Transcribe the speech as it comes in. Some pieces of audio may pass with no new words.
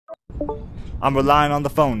I'm relying on the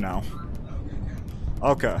phone now.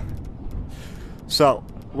 Okay. So,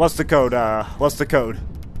 what's the code? What's the code?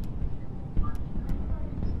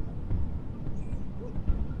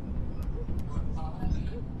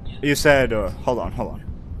 You said, hold on.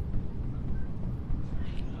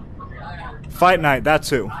 Fight night, that's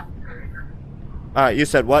who. Alright, you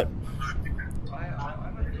said what?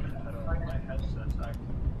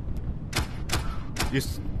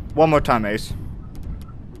 One more time, Ace.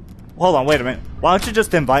 Hold on, wait a minute. Why don't you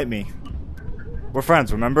just invite me? We're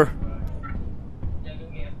friends, remember?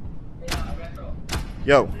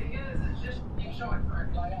 Yo.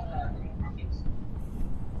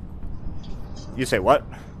 You say what?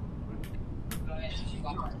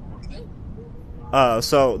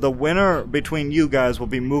 So the winner between you guys will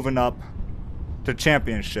be moving up to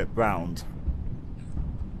championship round.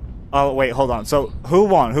 Oh, wait, hold on. So, who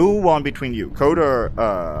won? Who won between you? Code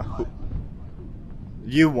or,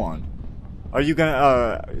 you won. Are you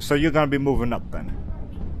gonna, so you're gonna be moving up then?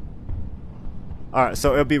 Alright,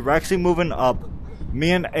 so it'll be Rexy moving up.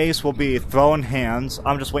 Me and Ace will be throwing hands.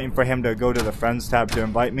 I'm just waiting for him to go to the friends tab to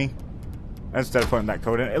invite me. Instead of putting that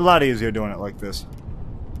code in. A lot easier doing it like this.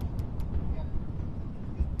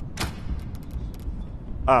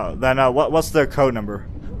 Oh, then, what's the code number?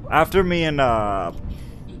 After me and,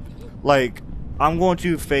 like, I'm going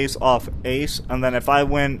to face off Ace, and then if I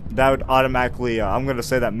win, that would automatically, I'm going to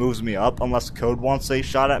say that moves me up, unless Code wants a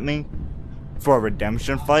shot at me for a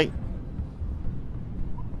redemption fight.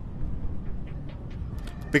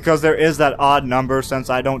 Because there is that odd number, since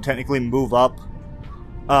I don't technically move up,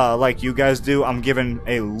 like you guys do, I'm giving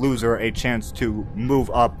a loser a chance to move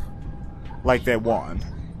up like they won.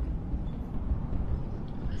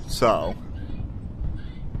 So.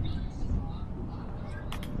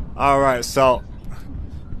 Alright, so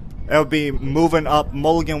it'll be moving up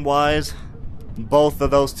mulligan wise. Both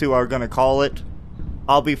of those two are gonna call it.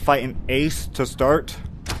 I'll be fighting Ace to start,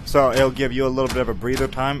 so it'll give you a little bit of a breather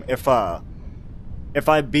time. If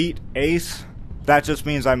I beat Ace, that just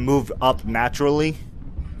means I moved up naturally,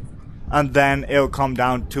 and then it'll come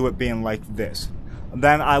down to it being like this.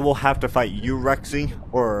 Then I will have to fight you, Rexy,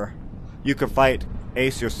 or you could fight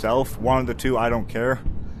Ace yourself. One of the two, I don't care.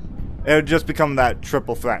 It'll just become that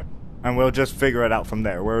triple threat, and we'll just figure it out from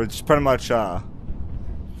there. Where it's pretty much,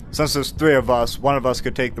 since there's three of us, one of us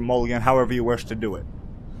could take the mulligan however you wish to do it.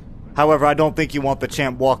 However, I don't think you want the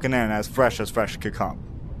champ walking in as fresh could come.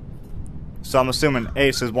 So I'm assuming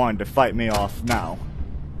Ace is wanting to fight me off now.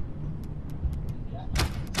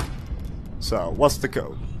 So, what's the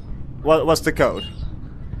code? What's the code?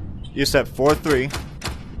 You said 43.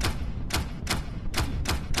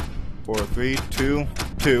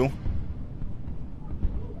 4322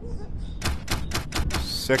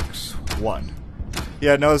 61.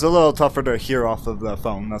 Yeah, no, it's a little tougher to hear off of the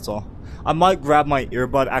phone, that's all. I might grab my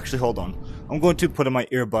earbud. Actually, hold on. I'm going to put in my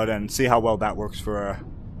earbud and see how well that works for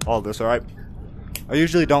all this, alright? I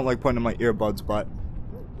usually don't like putting in my earbuds, but...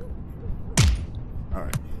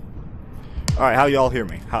 Alright. Alright, how y'all hear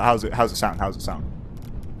me? How's it sound? How's it sound?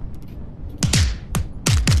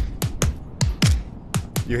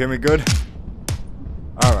 You hear me good?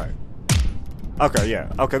 Alright. Okay,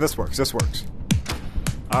 yeah. Okay, this works.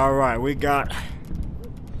 Alright, we got...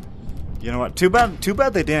 You know what? Too bad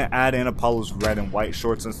they didn't add in Apollo's red and white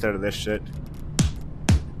shorts instead of this shit.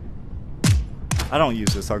 I don't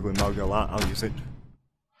use this ugly mug a lot. I'll use it.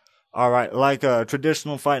 Alright, like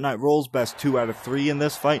traditional Fight Night rules, best 2 out of 3 in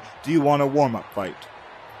this fight. Do you want a warm-up fight?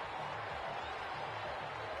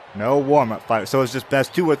 No warm-up fight. So it's just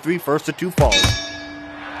best 2 or 3, first to 2 falls.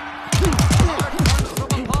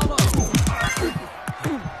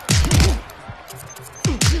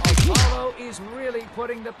 Apollo is really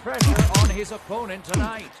putting the pressure on his opponent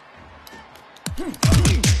tonight.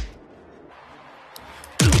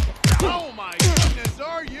 Oh my goodness,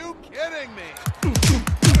 are you kidding me?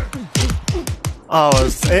 Oh,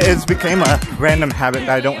 it's became a random habit that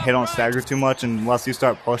I don't hit on stagger too much unless you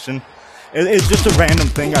start pushing. It's just a random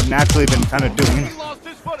thing I've naturally been kind of doing. He lost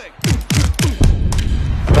his footing.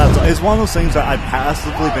 It's one of those things that I've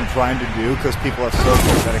passively been trying to do because people are so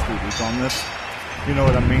pathetically weak on this. You know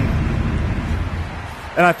what I mean?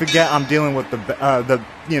 And I forget I'm dealing with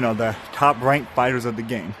the top ranked fighters of the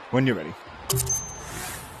game. When you're ready.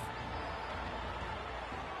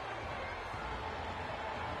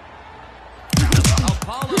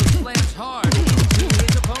 Apollo slams hard into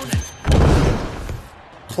his opponent.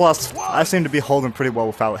 Plus, I seem to be holding pretty well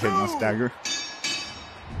without hitting a stagger.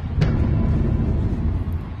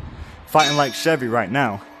 Fighting like Chevy right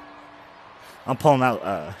now. I'm pulling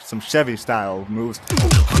out some Chevy style moves.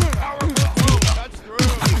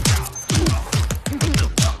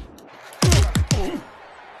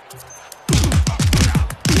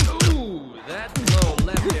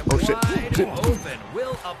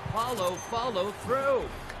 Apollo follow through?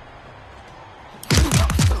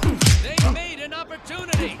 They made an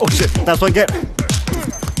opportunity. Oh shit, that's what I get.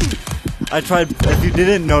 I tried, if you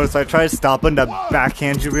didn't notice, I tried stopping to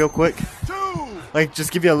backhand you real quick. Like,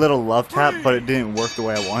 just give you a little love tap, but it didn't work the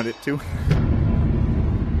way I wanted it to.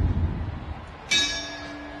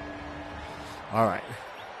 Alright.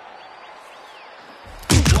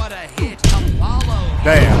 What a hit, Apollo.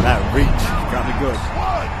 Damn, that reach got me good.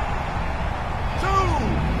 1, 2,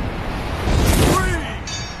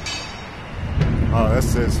 3. Oh,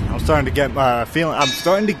 this is, I'm starting to get my I'm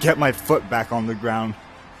starting to get my foot back on the ground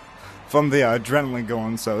from the adrenaline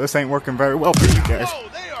going, so this ain't working very well for you guys. Oh,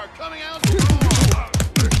 they are coming out.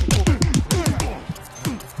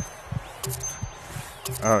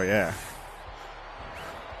 Oh yeah.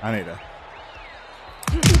 I need to.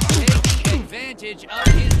 Taking advantage of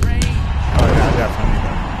his range. Oh yeah, I definitely need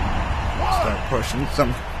to start pushing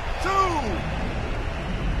some 2,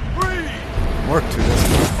 3, work to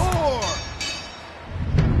this. 4.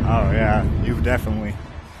 Oh yeah, you definitely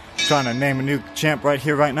trying to name a new champ right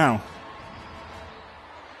here, right now.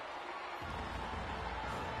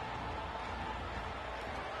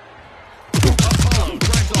 Apollo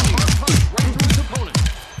drives a hard punch right through his opponent.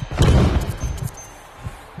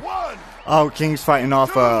 1, Oh, King's fighting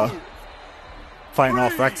off Rexy.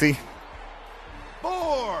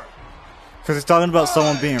 4. Because he's talking about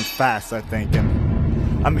someone being fast, I think,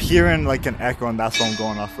 and I'm hearing like an echo, and that's what I'm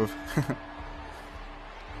going off of.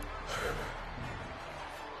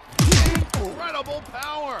 Incredible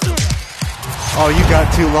power. Oh, you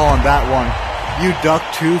got too low on that one. You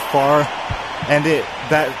ducked too far, and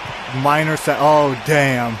that minor set. Oh,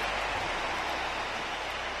 damn.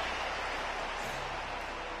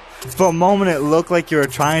 For a moment, it looked like you were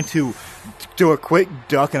trying to do a quick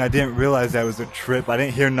duck, and I didn't realize that was a trip. I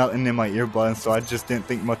didn't hear nothing in my earbuds, so I just didn't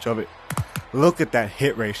think much of it. Look at that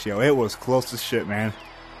hit ratio. It was close as shit, man.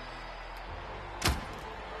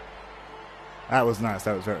 That was nice.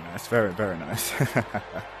 That was very nice. Very, very nice.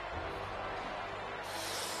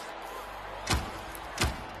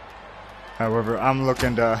 However, I'm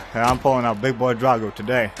pulling out Big Boy Drago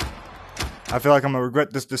today. I feel like I'm gonna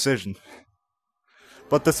regret this decision.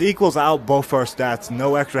 But this equals out both our stats.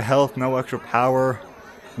 No extra health, no extra power,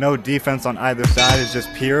 no defense on either side. It's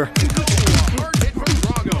just pure. Hard hit from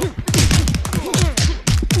Drago.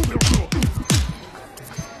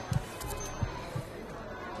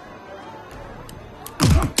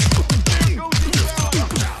 There goes the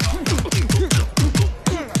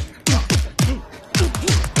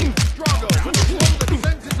Drago with a blow that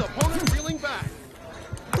sends his opponent reeling back.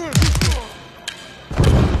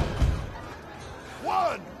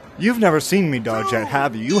 1. You've never seen me dodge yet,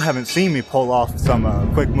 have you? You haven't seen me pull off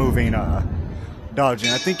some quick moving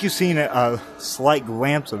dodging. I think you've seen it, slight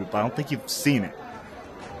glance of it, but I don't think you've seen it.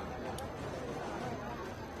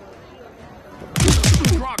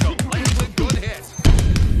 Drago lands a good hit.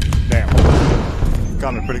 Damn.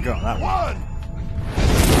 Got me pretty good on that one.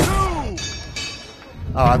 1, 2.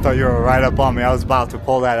 Oh, I thought you were right up on me. I was about to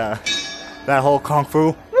pull that whole kung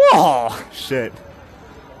fu. Whoa! Shit.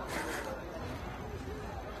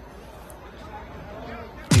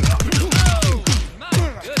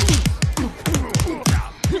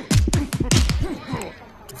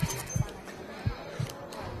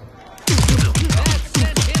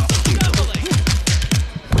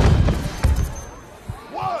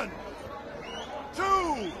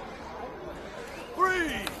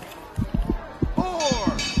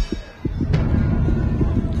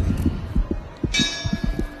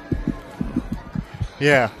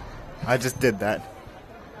 Yeah, I just did that.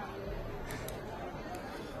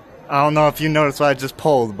 I don't know if you noticed what I just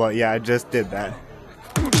pulled, but yeah, I just did that.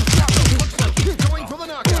 Looks like he's going for the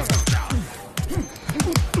knockout.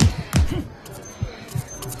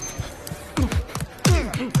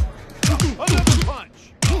 Another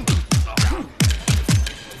punch.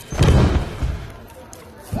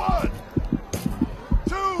 1,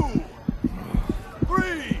 2,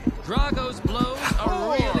 3. Drago's blows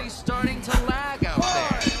are really starting to lag out there.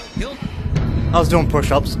 I was doing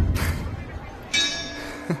push-ups.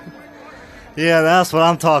 Yeah, that's what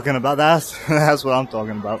I'm talking about. That's what I'm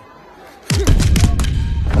talking about.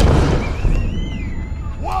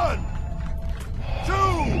 1, 2,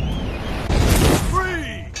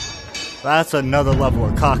 3. That's another level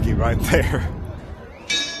of cocky right there.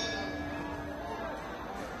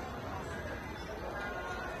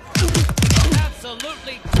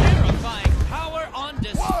 Absolutely terrifying power on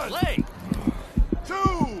display.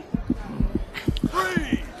 2,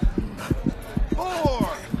 3,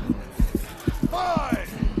 4, 5.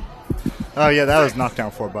 Oh yeah, that was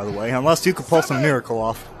knockdown 4, by the way. Unless you could pull some miracle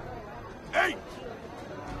off. 8,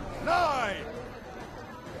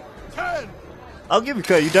 I'll give you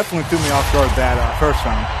credit. You definitely threw me off guard that first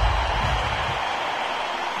round.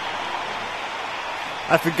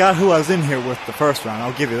 I forgot who I was in here with the first round.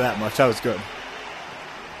 I'll give you that much. That was good.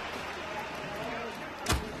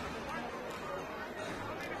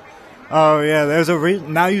 Oh yeah, there's a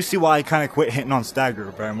reason. Now you see why I kind of quit hitting on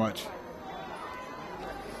stagger very much.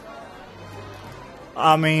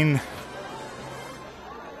 I mean,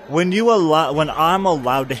 when I'm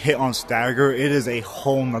allowed to hit on stagger, it is a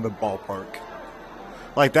whole nother ballpark.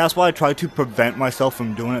 Like, that's why I try to prevent myself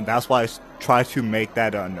from doing it. That's why I try to make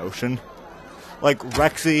that notion. Like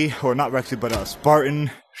Rexy, or not Rexy, but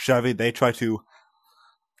Spartan, Chevy, they try to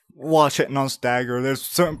watch hitting on stagger. There's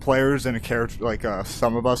certain players in a character, like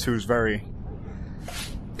some of us, who's very...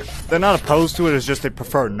 They're not opposed to it, it's just they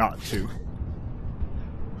prefer not to.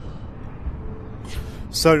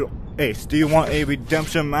 So, Ace, do you want a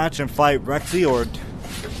redemption match and fight Rexy, or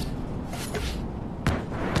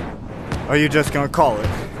are you just gonna call it?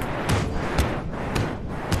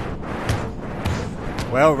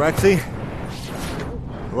 Well, Rexy,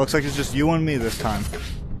 it looks like it's just you and me this time.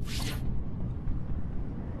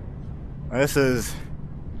 This is...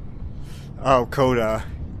 Oh, Coda.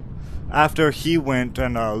 After he went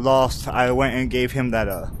and lost, I went and gave him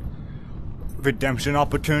that redemption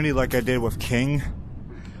opportunity like I did with King.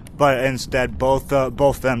 But instead, both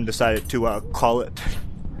them decided to call it.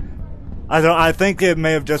 I think it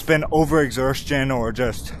may have just been overexertion, or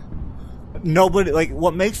just nobody, like,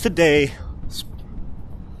 what makes today.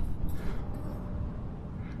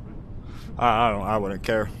 I wouldn't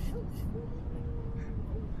care.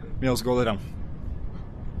 Meals, go lay down.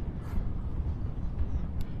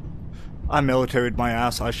 I militaried my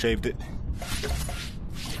ass. I shaved it.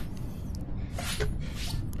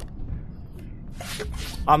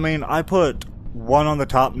 I mean, I put one on the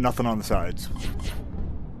top, nothing on the sides.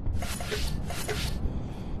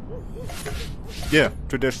 Yeah,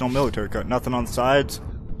 traditional military cut, nothing on the sides.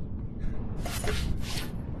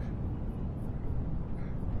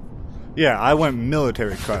 Yeah, I went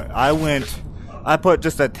military cut. I put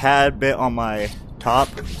just a tad bit on my top,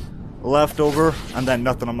 left over, and then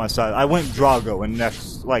nothing on my side. I went Drago and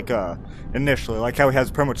next, like, initially, like how he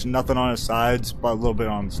has pretty much nothing on his sides, but a little bit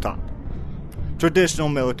on his top. Traditional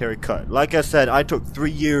military cut. Like I said, I took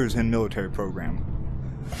 3 years in military program.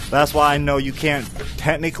 That's why I know you can't,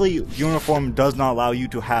 technically, uniform does not allow you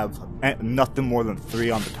to have nothing more than 3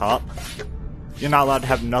 on the top. You're not allowed to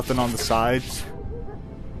have nothing on the sides,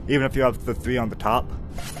 even if you have the 3 on the top.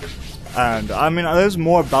 And, I mean, there's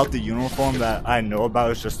more about the uniform that I know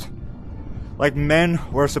about. It's just, like, men,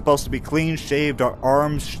 we're supposed to be clean shaved, our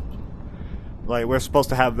arms, like, we're supposed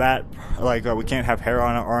to have that, like, we can't have hair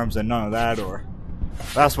on our arms and none of that, or,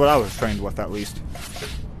 that's what I was trained with, at least.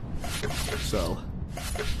 So,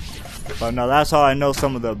 but no, that's how I know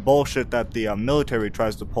some of the bullshit that the military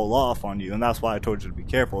tries to pull off on you, and that's why I told you to be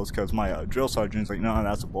careful, is because my drill sergeant's like, no,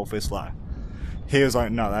 that's a bull-faced lie. He was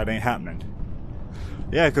like, no, that ain't happening.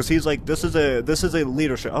 Yeah, because he's like, this is a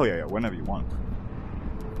leadership. Oh yeah, whenever you want.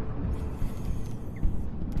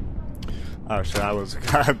 Oh shit,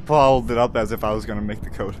 I pulled it up as if I was gonna make the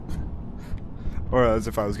code, or as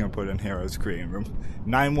if I was gonna put it in here as creating room.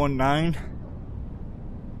 919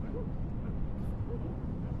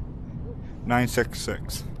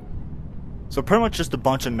 966. So pretty much just a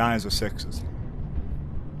bunch of 9s or 6s.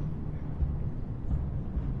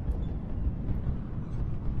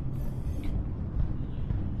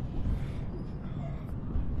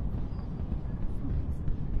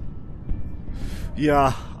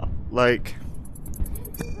 Yeah, like,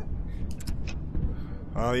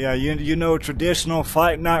 oh yeah, you know traditional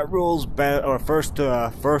fight night rules. Or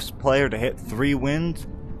first player to hit 3 wins,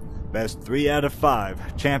 best 3 out of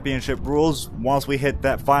 5. Championship rules. Once we hit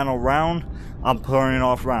that final round, I'm turning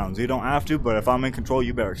off rounds. You don't have to, but if I'm in control,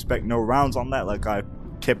 you better expect no rounds on that, like I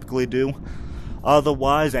typically do.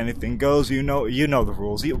 Otherwise, anything goes. You know the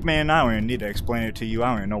rules. Man, I don't even need to explain it to you. I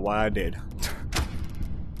don't even know why I did.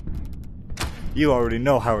 You already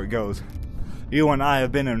know how it goes. You and I have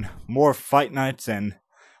been in more fight nights than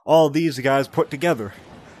all these guys put together.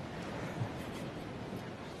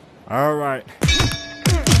 Alright.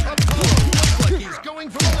 Looks like he's going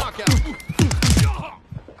for the knockout.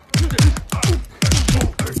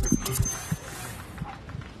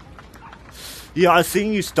 Yeah, I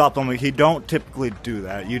seen you stop on me. He don't typically do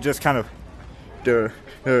that. You just kind of...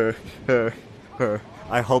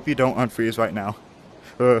 I hope you don't unfreeze right now.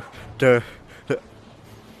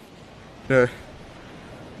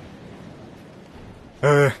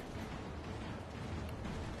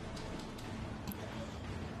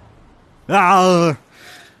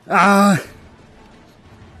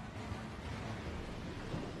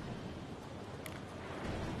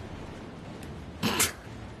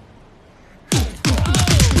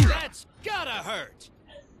 gotta hurt.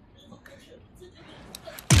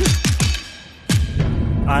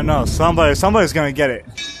 I know, somebody's gonna get it.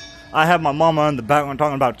 I have my mama in the background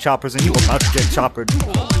talking about choppers, and you about to get choppered.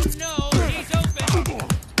 Oh no, he's open.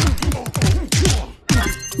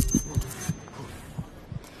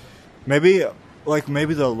 Maybe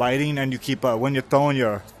the lighting, and you keep when you're throwing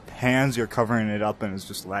your hands, you're covering it up, and it's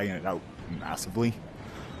just lagging it out massively.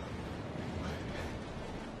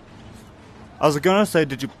 I was gonna say,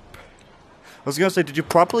 did you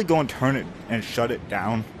properly go and turn it and shut it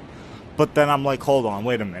down? But then I'm like, hold on,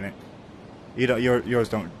 wait a minute. You know,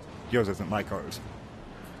 yours isn't like ours.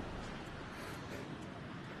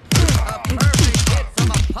 A perfect hit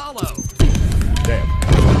from Apollo.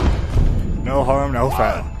 Damn. No harm, no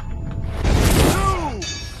foul.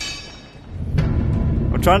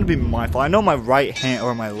 I'm trying to be mindful. I know my right hand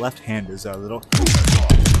or my left hand is a little.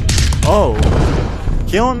 Oh,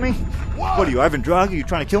 killing me? What are you, Ivan Drago? You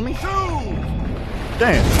trying to kill me?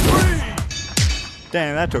 Damn.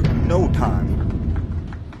 Damn, that took no time.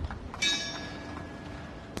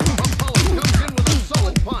 Apollo comes in with a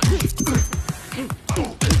solid punch.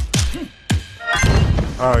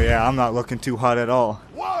 Oh yeah, I'm not looking too hot at all.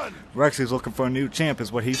 Rexy's looking for a new champ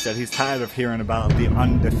is what he said. He's tired of hearing about the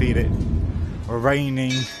undefeated,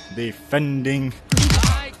 reigning, defending.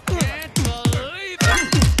 I can't believe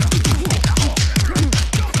it.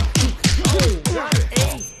 Oh, what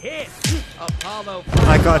a hit. Apollo.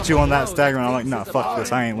 I got you on that stagger and I'm like, nah, fuck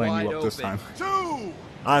this. I ain't letting you up this time.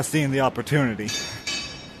 I seen the opportunity.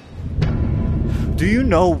 Do you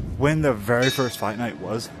know when the very first fight night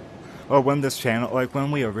was? Or when this channel, like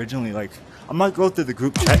when we originally, like, I might go through the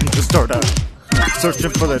group chat and just start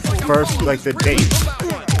searching for the first, like, the date.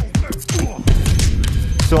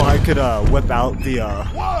 So I could whip out the,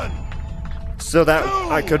 so that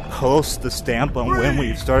I could post the stamp on when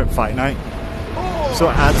we started Fight Night. So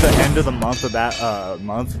at the end of the month of that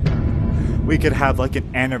month, we could have like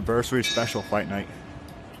an anniversary special Fight Night.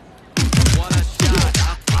 What a shot.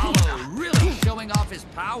 Apollo really showing off his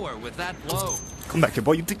power with that blow. Come back here,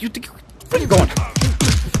 boy. You think, where are you going?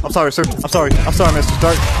 I'm sorry, sir. I'm sorry, Mr.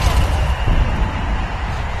 Stark.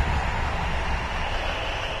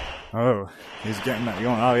 Oh, he's getting that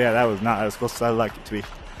going. Oh yeah, that was not as close as I'd like it to be.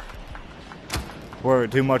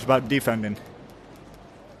 Worried too much about defending.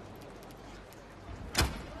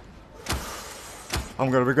 I'm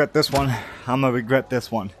gonna regret this one. I'm gonna regret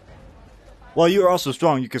this one. Well, you're also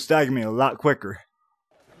strong. You can stagger me a lot quicker.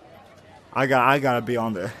 I gotta be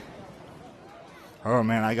on the. Oh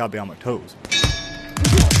man, I gotta be on my toes.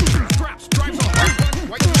 Traps drives a hard punch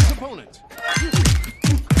right to his opponent.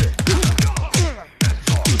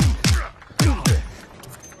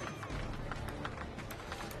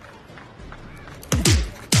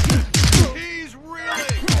 He's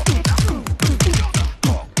reeling.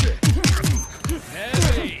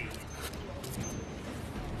 Heavy.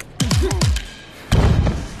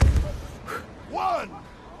 One.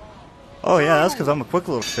 Oh yeah, that's because I'm a quick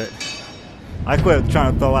little shit. I quit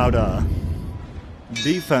trying to throw out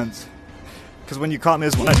defense. Because when you caught me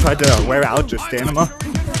is when I tried to wear out your stamina.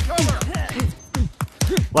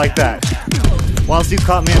 Like that. Whilst you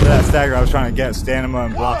caught me into that stagger, I was trying to get stamina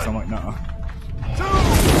and blocks. I'm like, no.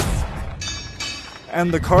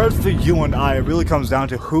 And the cards for you and I, it really comes down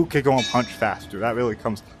to who can go and punch faster. That really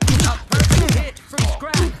comes. A perfect hit from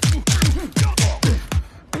Scrap.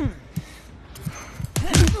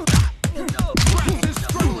 Traps is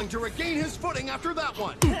struggling to regain his footing after that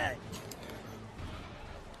one. Oh,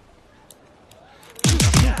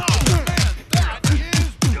 man, that is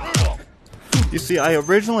brutal. You see, I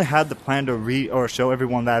originally had the plan to show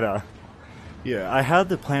everyone that, yeah, I had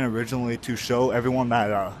the plan originally to show everyone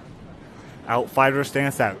that, outfighter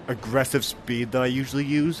stance, that aggressive speed that I usually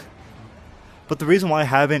use. But the reason why I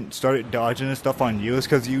haven't started dodging and stuff on you is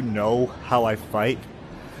because you know how I fight.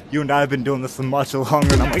 You and I have been doing this so much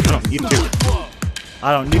longer, and I'm like, I don't need to.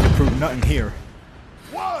 I don't need to prove nothing here.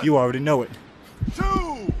 You already know it.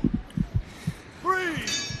 2, 3.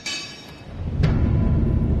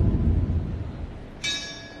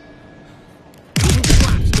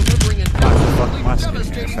 Traps delivering an absolutely my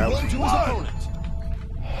devastating skin blow ass to his out. opponent.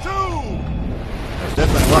 2. That's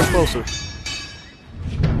definitely a lot closer.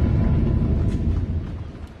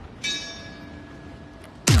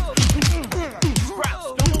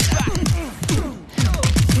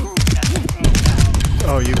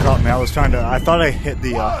 Oh, you caught me. I thought I hit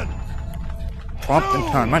the prompt in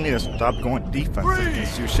time. I need to stop going defensive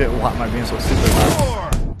against you. Shit, why am I being so super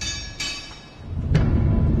loud? 4.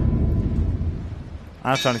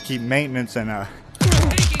 I'm trying to keep maintenance and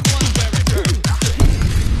Taking one very good.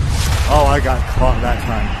 oh, I got caught that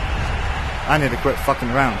time. I need to quit fucking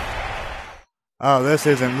around. Oh, this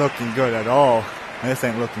isn't looking good at all. This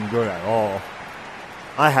ain't looking good at all.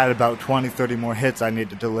 I had about 20, 30 more hits I need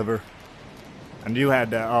to deliver. And you had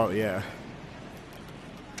to, oh yeah.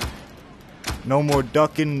 No more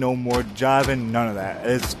ducking, no more jiving, none of that.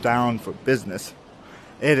 It's down for business.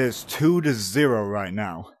 It is 2-0 right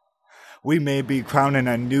now. We may be crowning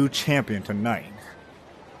a new champion tonight.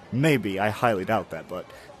 Maybe, I highly doubt that, but...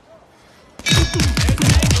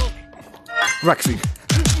 Rexy.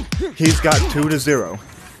 He's got 2-0.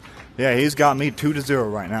 Yeah, he's got me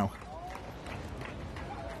 2-0 right now.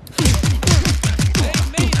 They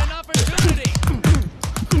made an opportunity.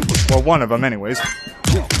 Well, one of them anyways.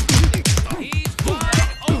 He's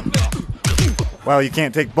wide open. Well, you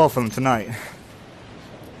can't take both of them tonight.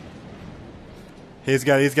 He's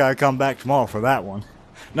got to come back tomorrow for that one.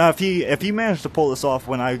 Now, if he managed to pull this off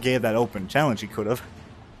when I gave that open challenge, he could have.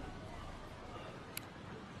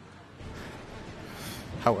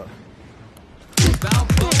 However,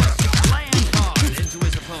 Balboa slams hard into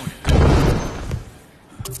his opponent.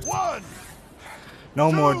 One.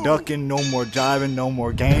 no more ducking, no more jiving, no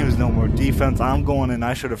more games, no more defense. I'm going and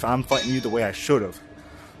I'm fighting you the way I should have.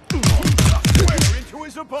 Square into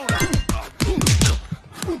his opponent.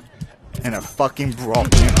 In a fucking brawl.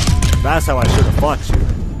 That's how I should have fought you.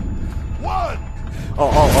 One.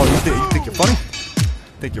 Oh, you think you're funny?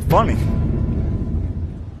 Think you're funny?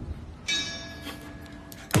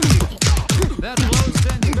 That blow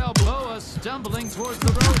sends Balboa stumbling towards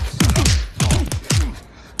the ropes.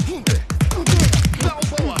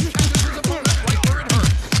 Balboa catches his opponent right where it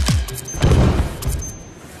hurts.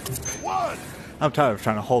 One. I'm tired of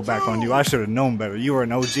trying to hold back on you. I should have known better. You were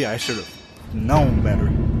an OG. I should have known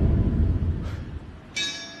better.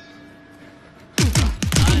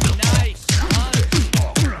 Nice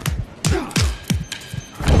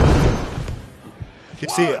You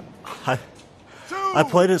see, I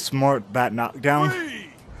played it smart that knockdown.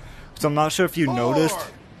 So I'm not sure if you noticed,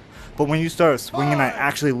 but when you started swinging, I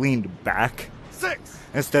actually leaned back 6.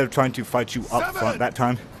 instead of trying to fight you up 7, front that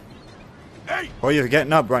time. 8. Well, you're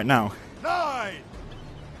getting up right now. 9.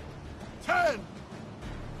 10.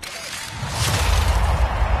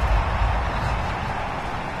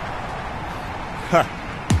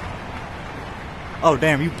 Oh,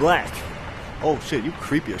 damn, you black. Oh, shit, you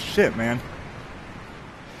creepy as shit, man.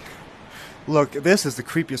 Look, this is the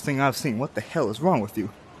creepiest thing I've seen. What the hell is wrong with you?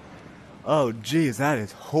 Oh, jeez, that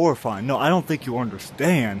is horrifying. No, I don't think you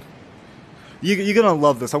understand. You're gonna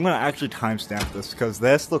love this. I'm gonna actually timestamp this, because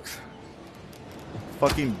this looks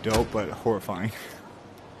fucking dope, but horrifying.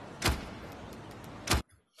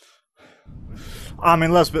 I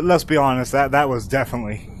mean, let's be honest. That was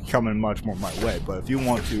definitely coming much more my way. But if you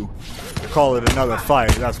want to call it another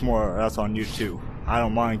fight, that's on you too. I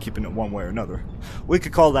don't mind keeping it one way or another. We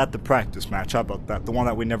could call that the practice match. How about that? The one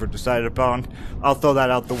that we never decided upon. I'll throw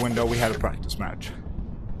that out the window. We had a practice match.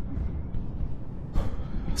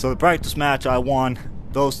 So the practice match, I won.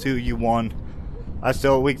 Those two, you won. I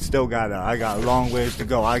got a long ways to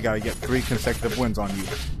go. I gotta get 3 consecutive wins on you.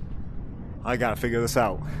 I gotta figure this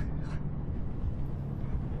out.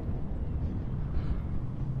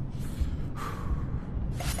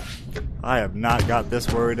 I have not got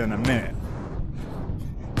this worried in a minute.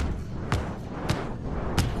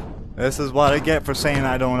 This is what I get for saying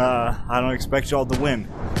I don't expect y'all to win.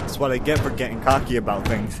 That's what I get for getting cocky about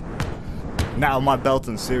things. Now my belt's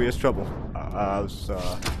in serious trouble. Let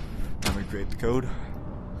me create the code.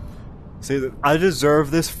 See, I deserve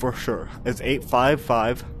this for sure. It's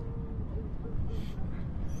 855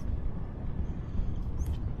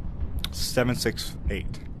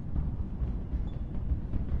 768.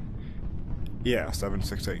 Yeah,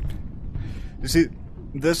 768. You see,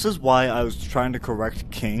 this is why I was trying to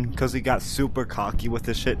correct King, because he got super cocky with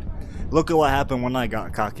this shit. Look at what happened when I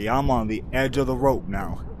got cocky. I'm on the edge of the rope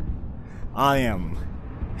now. I am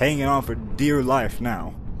hanging on for dear life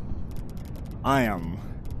now. I am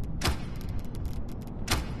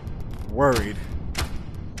worried.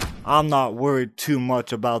 I'm not worried too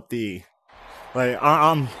much about the... Like,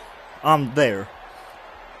 I'm there.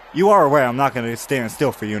 You are aware I'm not gonna stand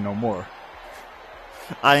still for you no more.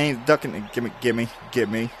 I ain't ducking and gimme.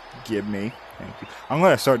 Thank you. I'm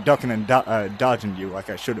gonna start ducking and dodging you like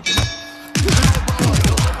I should have been.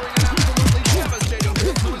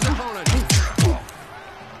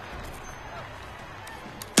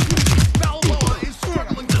 Balboa is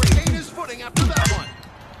struggling to regain his footing after that one.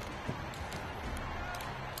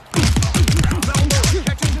 Balboa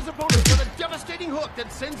catches his opponent with a devastating hook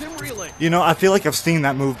that sends him reeling. You know, I feel like I've seen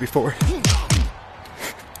that move before.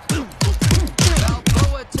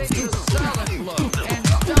 Balboa takes a solid blow and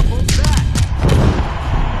stumbles back.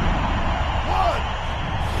 One.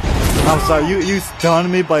 I'm sorry, you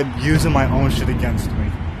stunned me by using my own shit against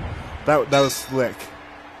me. That was slick.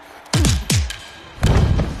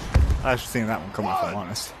 I should have seen that one coming, if I'm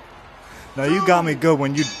honest. Now you got me good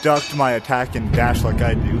when you ducked my attack and dash like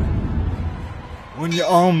I do. When your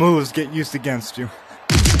own moves get used against you.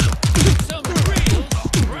 Some real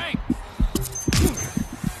strength.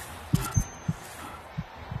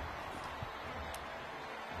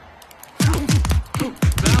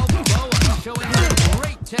 Balboa showing a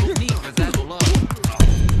great technique with that blow.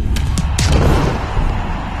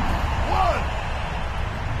 1,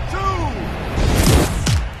 2.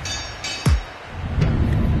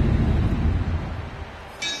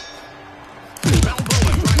 Balboa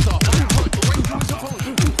drives a hard punch right to his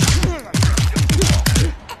opponent.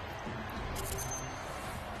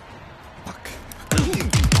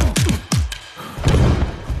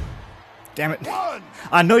 Damn it. 1,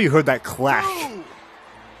 I know you heard that clack. 2,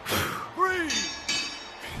 3.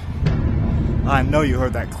 I know you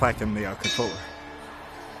heard that clack in the controller.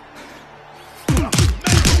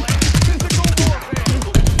 Physical warfare.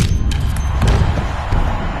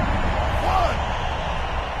 1,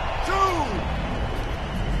 2,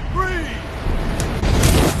 3,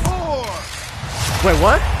 4. Wait,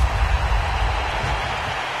 what?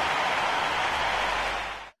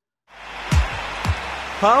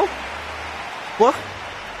 How? What?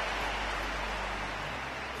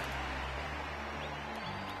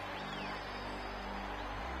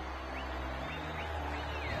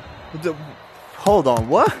 Hold on,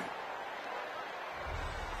 what?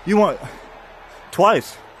 You want...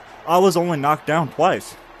 Twice. I was only knocked down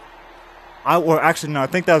twice. Actually, no, I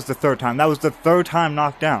think that was the third time. That was the third time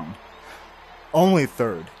knocked down. Only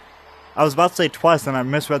third. I was about to say twice and I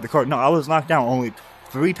misread the card. No, I was knocked down only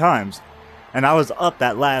 3 times. And I was up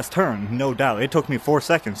that last turn, no doubt. It took me 4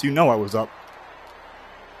 seconds. You know I was up.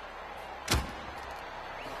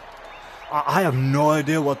 I have no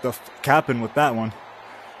idea what the f happened with that one.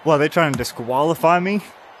 What, are they trying to disqualify me?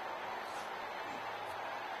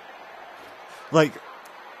 Like,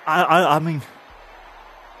 I mean,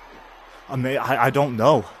 I don't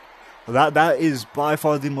know. That is by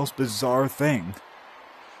far the most bizarre thing.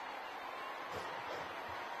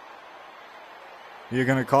 You're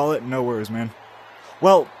gonna call it? No worries, man.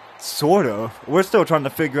 Well, sort of. We're still trying to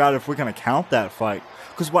figure out if we're gonna count that fight.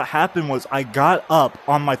 Because what happened was I got up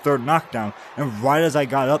on my third knockdown, and right as I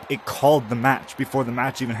got up, it called the match before the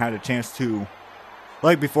match even had a chance to...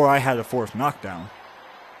 Like, before I had a fourth knockdown.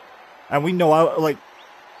 And we know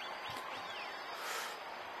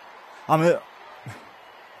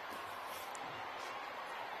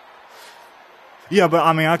yeah, but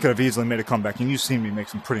I mean, I could have easily made a comeback, and you've seen me make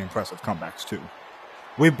some pretty impressive comebacks, too.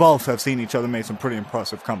 We both have seen each other make some pretty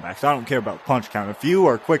impressive comebacks. I don't care about punch count. If you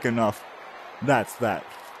are quick enough, that's that.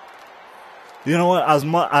 You know what?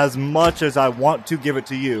 As much as I want to give it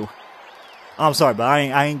to you, I'm sorry, but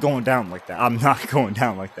I ain't going down like that. I'm not going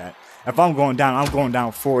down like that. If I'm going down, I'm going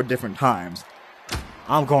down 4 different times.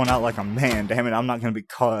 I'm going out like a man, damn it. I'm not going to be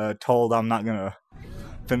told I'm not going to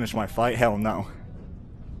finish my fight. Hell no.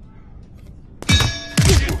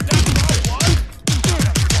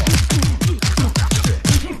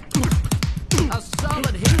 A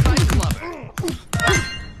solid hit by Glover.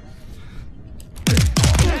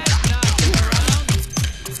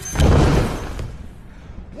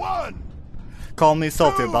 One. Call me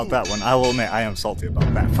salty about that one. I will admit, I am salty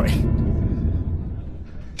about that fight.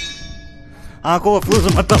 I'll go with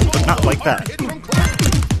losing my belt, but not like that.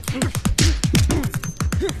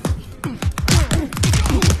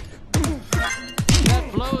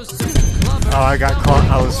 Oh, I got caught.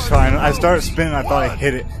 I started spinning, I thought I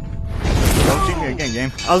hit it. Don't cheat me again,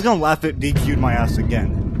 game. I was gonna laugh at DQ'd my ass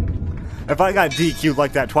again. If I got DQ'd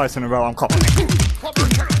like that twice in a row, I'm calling it. Clubber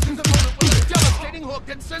catches his opponent with a devastating hook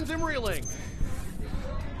and sends him reeling.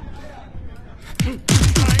 Trying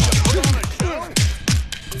to put on a show.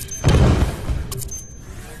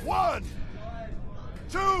 1,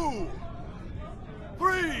 2,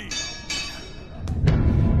 3.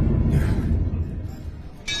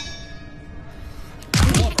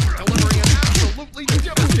 Clubber delivering an absolutely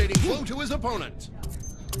devastating blow to his opponent.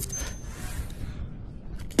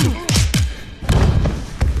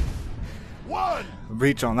 1,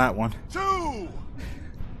 Reach on that one. 2,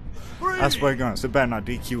 3. I swear to goodness, it better not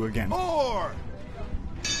DQ again. 4.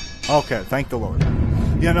 Okay, thank the Lord.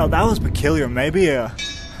 You know, that was peculiar. Maybe, I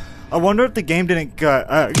wonder if the game didn't,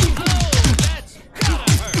 I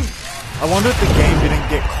wonder if the game didn't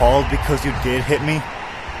get called because you did hit me.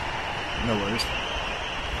 No worries.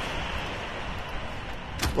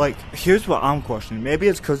 Like, here's what I'm questioning. Maybe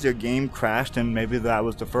it's because your game crashed and maybe that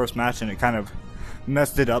was the first match and it kind of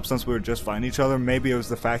messed it up since we were just fighting each other. Maybe it was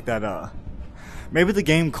the fact that maybe the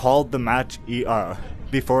game called the match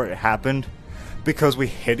before it happened because we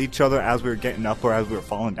hit each other as we were getting up or as we were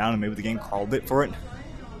falling down, and maybe the game called it for it.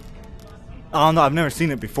 I don't know, I've never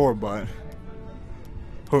seen it before, but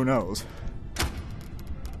who knows?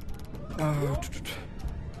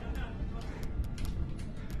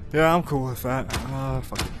 Yeah, I'm cool with that.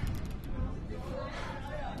 Fuck it.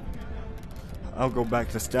 I'll go back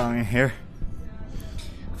to Stallion here.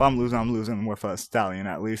 If I'm losing with Stallion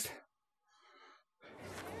at least.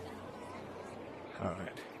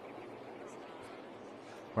 Alright.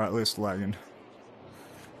 Or at least lagging.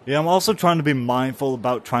 Yeah, I'm also trying to be mindful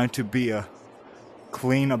about trying to be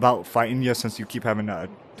clean about fighting you since you keep having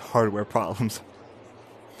hardware problems.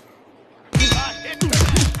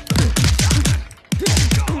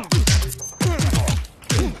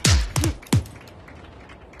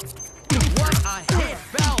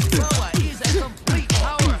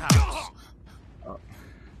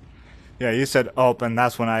 Yeah, you said up, and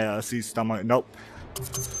that's when I see stomach. Nope.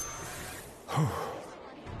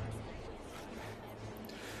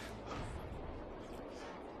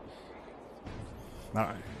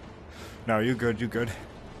 Alright. No, you good, you good.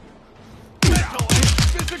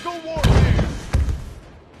 Physical warfare.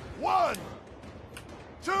 1,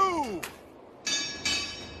 2.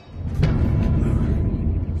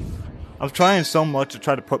 I'm trying so much to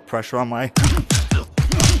try to put pressure on my...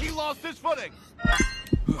 He lost his footing.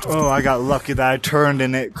 Oh, I got lucky that I turned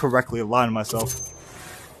and it correctly aligned myself.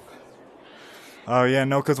 Oh yeah,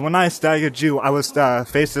 no, because when I staggered you, I was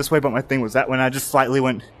faced this way, but my thing was that when I just slightly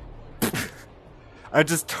went... I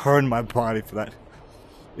just turned my body for that.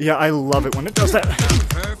 Yeah, I love it when it does that.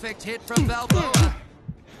 Perfect hit from Balboa.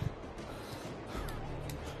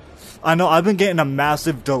 I know, I've been getting a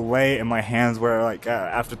massive delay in my hands where, like,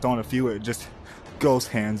 after throwing a few, it just ghost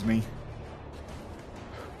hands me.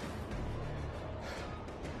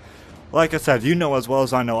 Like I said, you know as well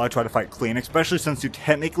as I know I try to fight clean, especially since you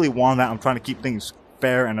technically won that. I'm trying to keep things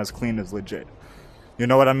fair and as clean as legit. You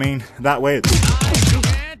know what I mean? That way it's...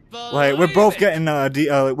 Like, we're both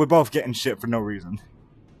getting shit for no reason.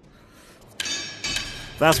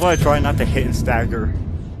 That's why I try not to hit and stagger.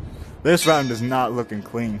 This round is not looking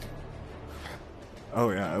clean. Oh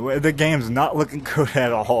yeah, the game's not looking good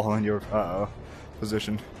at all in your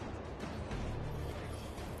position.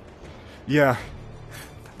 Yeah.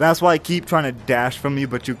 That's why I keep trying to dash from you,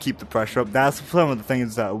 but you keep the pressure up. That's some of the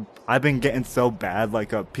things that I've been getting so bad,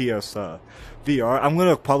 like a PS VR. I'm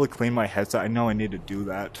gonna probably clean my headset. I know I need to do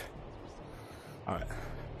that. Alright.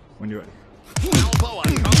 When you're ready. Balboa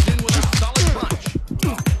comes in with a solid punch.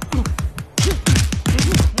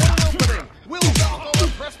 One opening. Will Balboa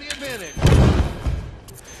press the advantage?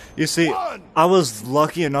 You see, I was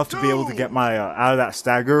lucky enough to be able to get my out of that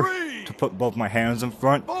stagger to put both my hands in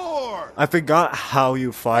front. 4. I forgot how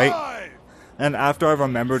you fight, 5. and after I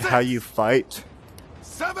remembered how you fight,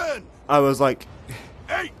 7. I was like,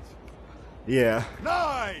 8. yeah.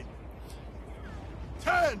 9.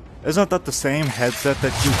 10. Isn't that the same headset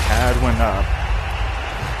that you had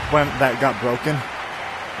when that got broken?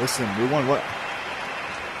 Listen, new one, what?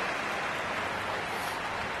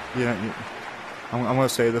 Yeah, I'm gonna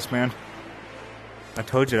say this, man. I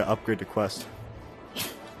told you to upgrade the Quest.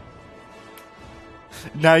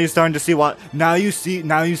 Now you're starting to see why. Now you see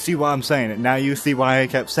why I'm saying it. Now you see why I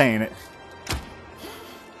kept saying it.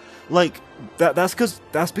 Like that's because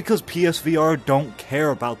PSVR don't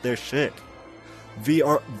care about their shit.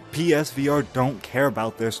 PSVR don't care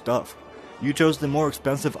about their stuff. You chose the more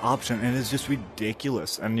expensive option, and it's just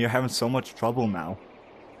ridiculous. And you're having so much trouble now.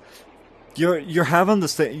 You're having the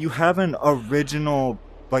same. You have an original,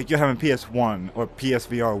 like you're having PS1 or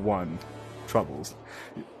PSVR 1 troubles.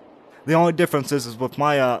 The only difference is with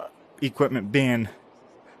my equipment being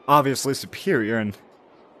obviously superior and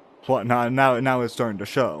whatnot. Now it's starting to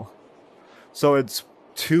show. So it's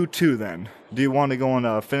 2-2 then. Do you want to go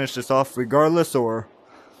and finish this off regardless, or?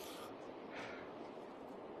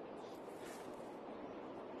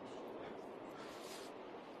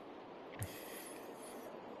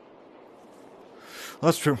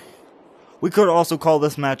 That's true. We could also call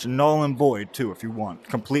this match null and void too, if you want.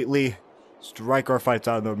 Completely strike our fights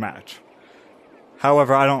out of the match.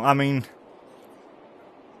 However, I mean...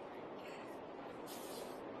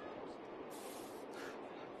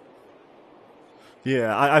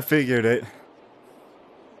 Yeah, I figured it.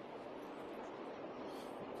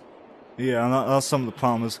 Yeah, that's some of the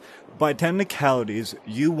problems. By technicalities,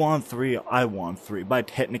 you won 3, I won 3. By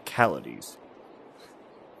technicalities.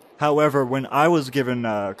 However, when I was given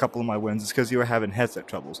a couple of my wins, it's because you were having headset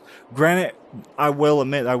troubles. Granted, I will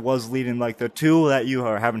admit I was leading, like, the 2 that you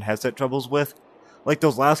are having headset troubles with. like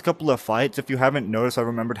those last couple of fights, if you haven't noticed, I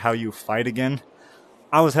remembered how you fight again.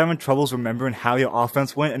 I was having troubles remembering how your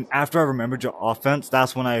offense went, and after I remembered your offense,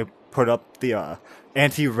 that's when I put up the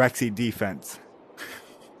anti-Rexy defense.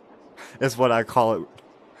 Is what I call it.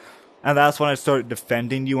 And that's when I started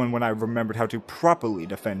defending you, and when I remembered how to properly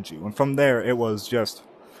defend you. And from there, it was just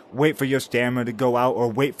wait for your stamina to go out,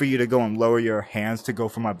 or wait for you to go and lower your hands to go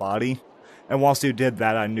for my body. And once you did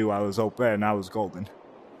that, I knew I was open and I was golden.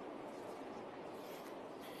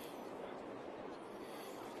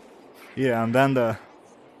 Yeah, and then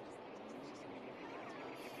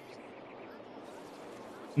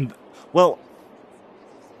well,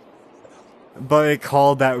 but it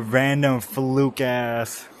called that random fluke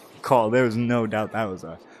ass call. There was no doubt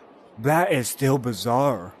that is still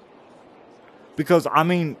bizarre. Because, I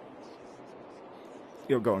mean,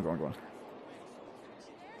 go on.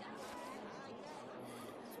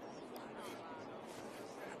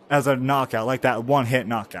 As a knockout, like that one-hit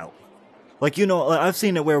knockout. Like, you know, I've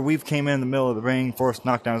seen it where we've came in the middle of the ring, forced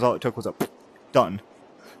knockdowns, all it took was a done.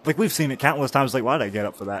 Like, we've seen it countless times, like, why did I get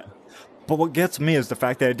up for that? But what gets me is the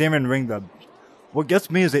fact that it didn't ring the... What gets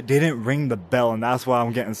me is it didn't ring the bell, and that's why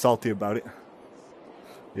I'm getting salty about it.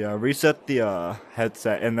 Yeah, reset the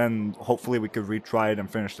headset, and then hopefully we could retry it and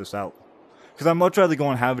finish this out. Because I'd much rather go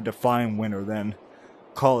and have a defined winner than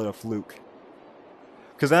call it a fluke.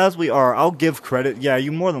 Because as we are, I'll give credit. Yeah,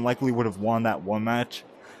 you more than likely would have won that one match.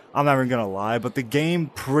 I'm not even going to lie, but the game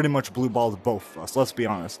pretty much blue balled both of us, let's be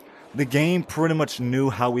honest. The game pretty much knew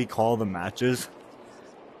how we call the matches.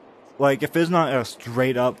 Like, if it's not a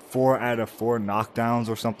straight up 4 out of 4 knockdowns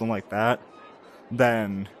or something like that,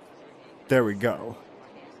 then there we go.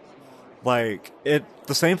 Like,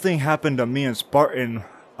 the same thing happened to me and Spartan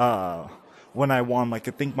when I won, like,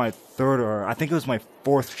 I think my 3rd or I think it was my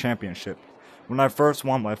 4th championship. When I first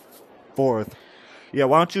won my 4th, yeah,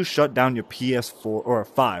 why don't you shut down your PS4 or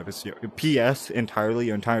 5? It's your PS entirely,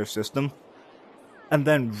 your entire system, and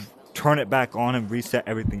then turn it back on and reset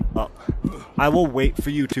everything up. I will wait for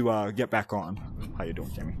you to get back on. How you doing,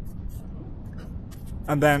 Kimmy?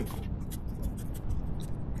 And then,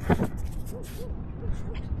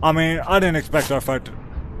 I mean, I didn't expect our fight to...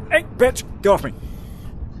 Hey, bitch, get off me!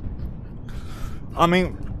 I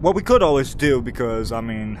mean, what we could always do, because, I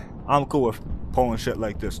mean, I'm cool with pulling shit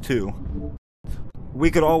like this too. We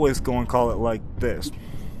could always go and call it like this.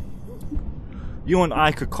 You and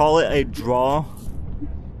I could call it a draw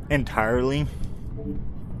entirely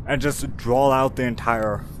and just draw out the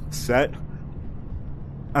entire set.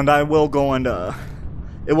 And I will go and,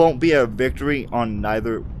 it won't be a victory on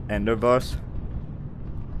neither end of us.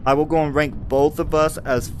 I will go and rank both of us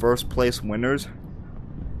as first place winners.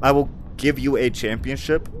 I will give you a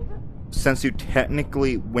championship, since you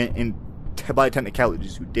technically went in, by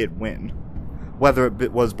technicalities you did win. Whether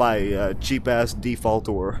it was by cheap ass default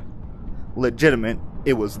or legitimate,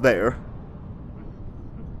 it was there.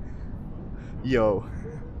 Yo.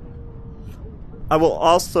 I will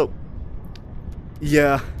also...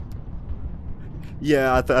 Yeah,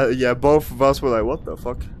 both of us were like, what the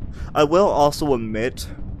fuck? I will also admit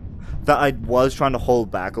that I was trying to hold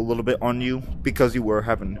back a little bit on you because you were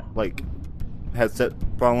having, like, headset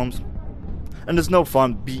problems. And it's no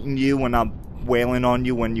fun beating you when I'm wailing on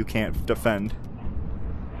you when you can't defend.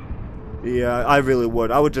 Yeah, I really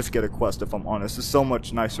would. I would just get a Quest if I'm honest. It's so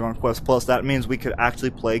much nicer on Quest. Plus, that means we could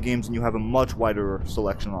actually play games and you have a much wider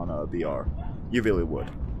selection on VR. You really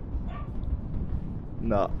would.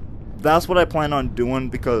 No. That's what I plan on doing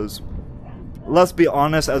because, let's be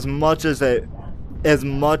honest, as much as it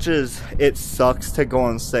sucks to go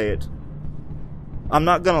and say it, I'm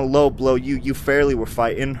not gonna low blow you. You fairly were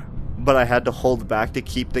fighting, but I had to hold back to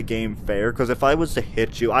keep the game fair, because if I was to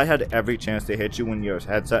hit you, I had every chance to hit you when your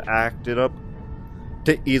headset acted up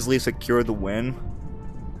to easily secure the win.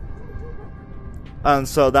 And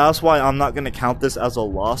so that's why I'm not going to count this as a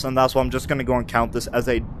loss, and that's why I'm just going to go and count this as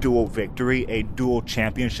a dual victory, a dual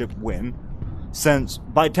championship win. Since,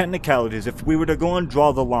 by technicalities, if we were to go and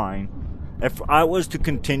draw the line, if I was to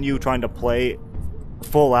continue trying to play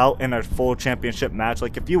full out in a full championship match,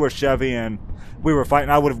 like if you were Chevy and we were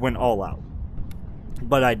fighting, I would have went all out.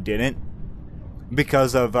 But I didn't,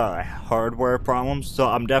 because of hardware problems. So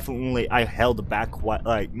I held back quite,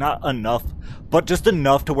 like, not enough, but just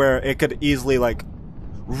enough to where it could easily, like,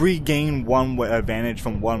 regain one advantage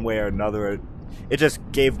from one way or another. It just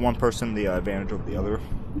gave one person the advantage over the other.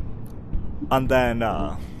 And then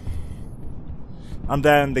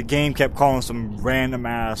the game kept calling some random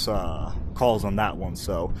ass calls on that one,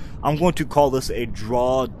 so I'm going to call this a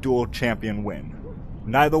draw dual champion win.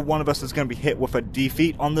 Neither one of us is going to be hit with a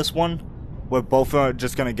defeat on this one. We're both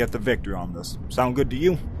just going to get the victory on this. Sound good to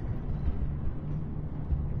you?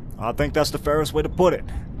 I think that's the fairest way to put it.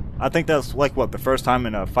 I think that's like, what, the first time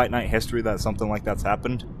in a Fight Night history that something like that's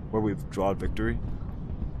happened? Where we've drawn victory?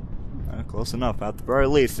 Close enough, at the very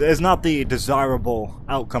least. It's not the desirable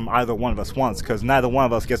outcome either one of us wants, because neither one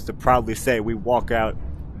of us gets to proudly say we walk out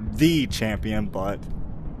the champion, but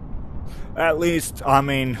at least, I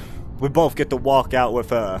mean, we both get to walk out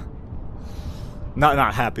with a...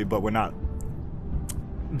 Not happy, but we're not...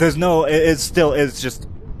 There's no... It's just...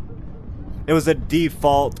 It was a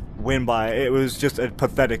default win by... It was just a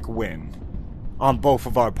pathetic win. On both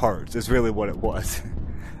of our parts, is really what it was.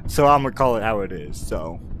 So I'm gonna call it how it is,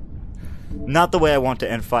 so... Not the way I want to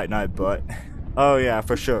end Fight Night, but... Oh yeah,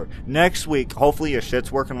 for sure. Next week, hopefully your shit's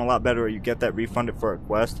working a lot better or you get that refunded for a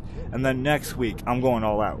quest. And then next week, I'm going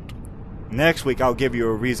all out. Next week, I'll give you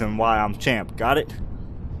a reason why I'm champ. Got it?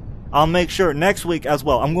 I'll make sure next week as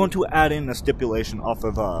well. I'm going to add in a stipulation off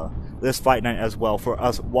of this Fight Night as well for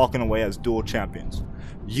us walking away as dual champions.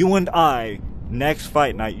 You and I, next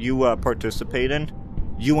Fight Night you participate in,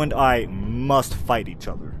 you and I must fight each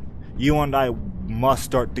other. You and I must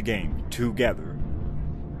start the game together.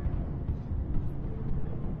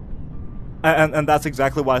 And that's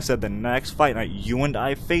exactly why I said the next Fight Night you and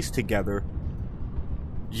I face together.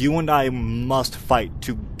 You and I must fight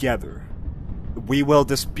together. We will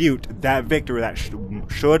dispute that victory that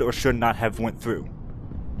should or should not have went through.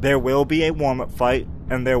 There will be a warm-up fight,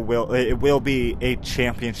 and it will be a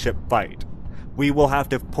championship fight. We will have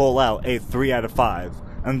to pull out a 3 out of 5,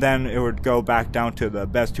 and then it would go back down to the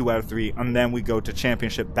best 2 out of 3, and then we go to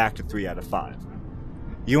championship back to 3 out of 5.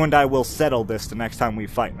 You and I will settle this the next time we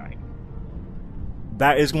Fight Night.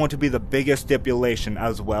 That is going to be the biggest stipulation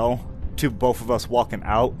as well to both of us walking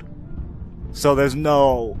out. So there's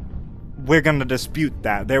no... We're going to dispute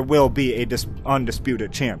that. There will be a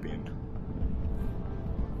undisputed champion.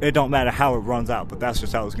 It don't matter how it runs out, but that's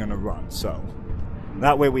just how it's going to run. So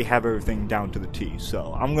that way we have everything down to the T.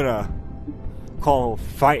 So I'm going to call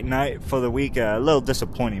Fight Night for the week a little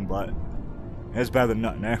disappointing, but it's better than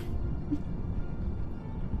nothing, eh?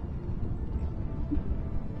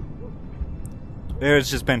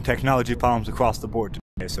 There's just been technology problems across the board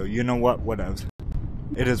today, so you know what? Whatever.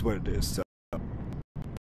 It is what it is, so.